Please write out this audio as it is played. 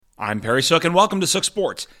I'm Perry Sook, and welcome to Sook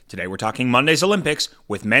Sports. Today we're talking Monday's Olympics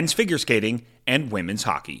with men's figure skating and women's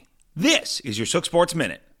hockey. This is your Sook Sports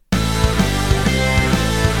Minute.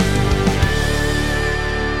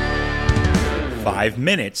 5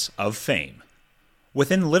 minutes of fame.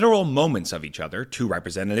 Within literal moments of each other, two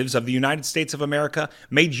representatives of the United States of America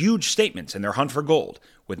made huge statements in their hunt for gold,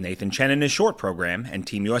 with Nathan Chen in his short program and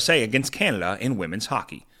Team USA against Canada in women's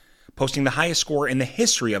hockey. Posting the highest score in the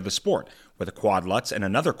history of the sport, with a quad Lutz and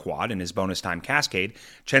another quad in his bonus time cascade,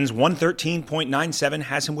 Chen's 113.97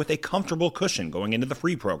 has him with a comfortable cushion going into the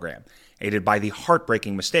free program, aided by the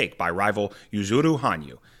heartbreaking mistake by rival Yuzuru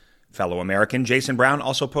Hanyu. Fellow American Jason Brown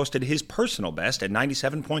also posted his personal best at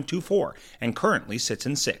 97.24 and currently sits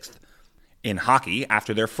in 6th. In hockey,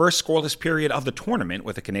 after their first scoreless period of the tournament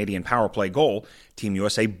with a Canadian power play goal, Team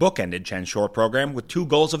USA bookended Chen's short program with 2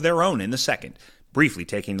 goals of their own in the second, briefly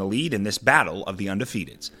taking the lead in this battle of the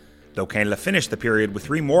undefeateds. Though Canada finished the period with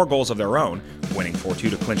 3 more goals of their own, winning 4-2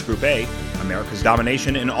 to clinch Group A, America's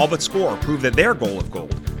domination in all but score proved that their goal of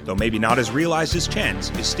gold, though maybe not as realized as Chen's,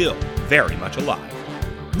 is still very much alive.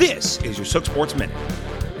 This is your Sook Sports Minute.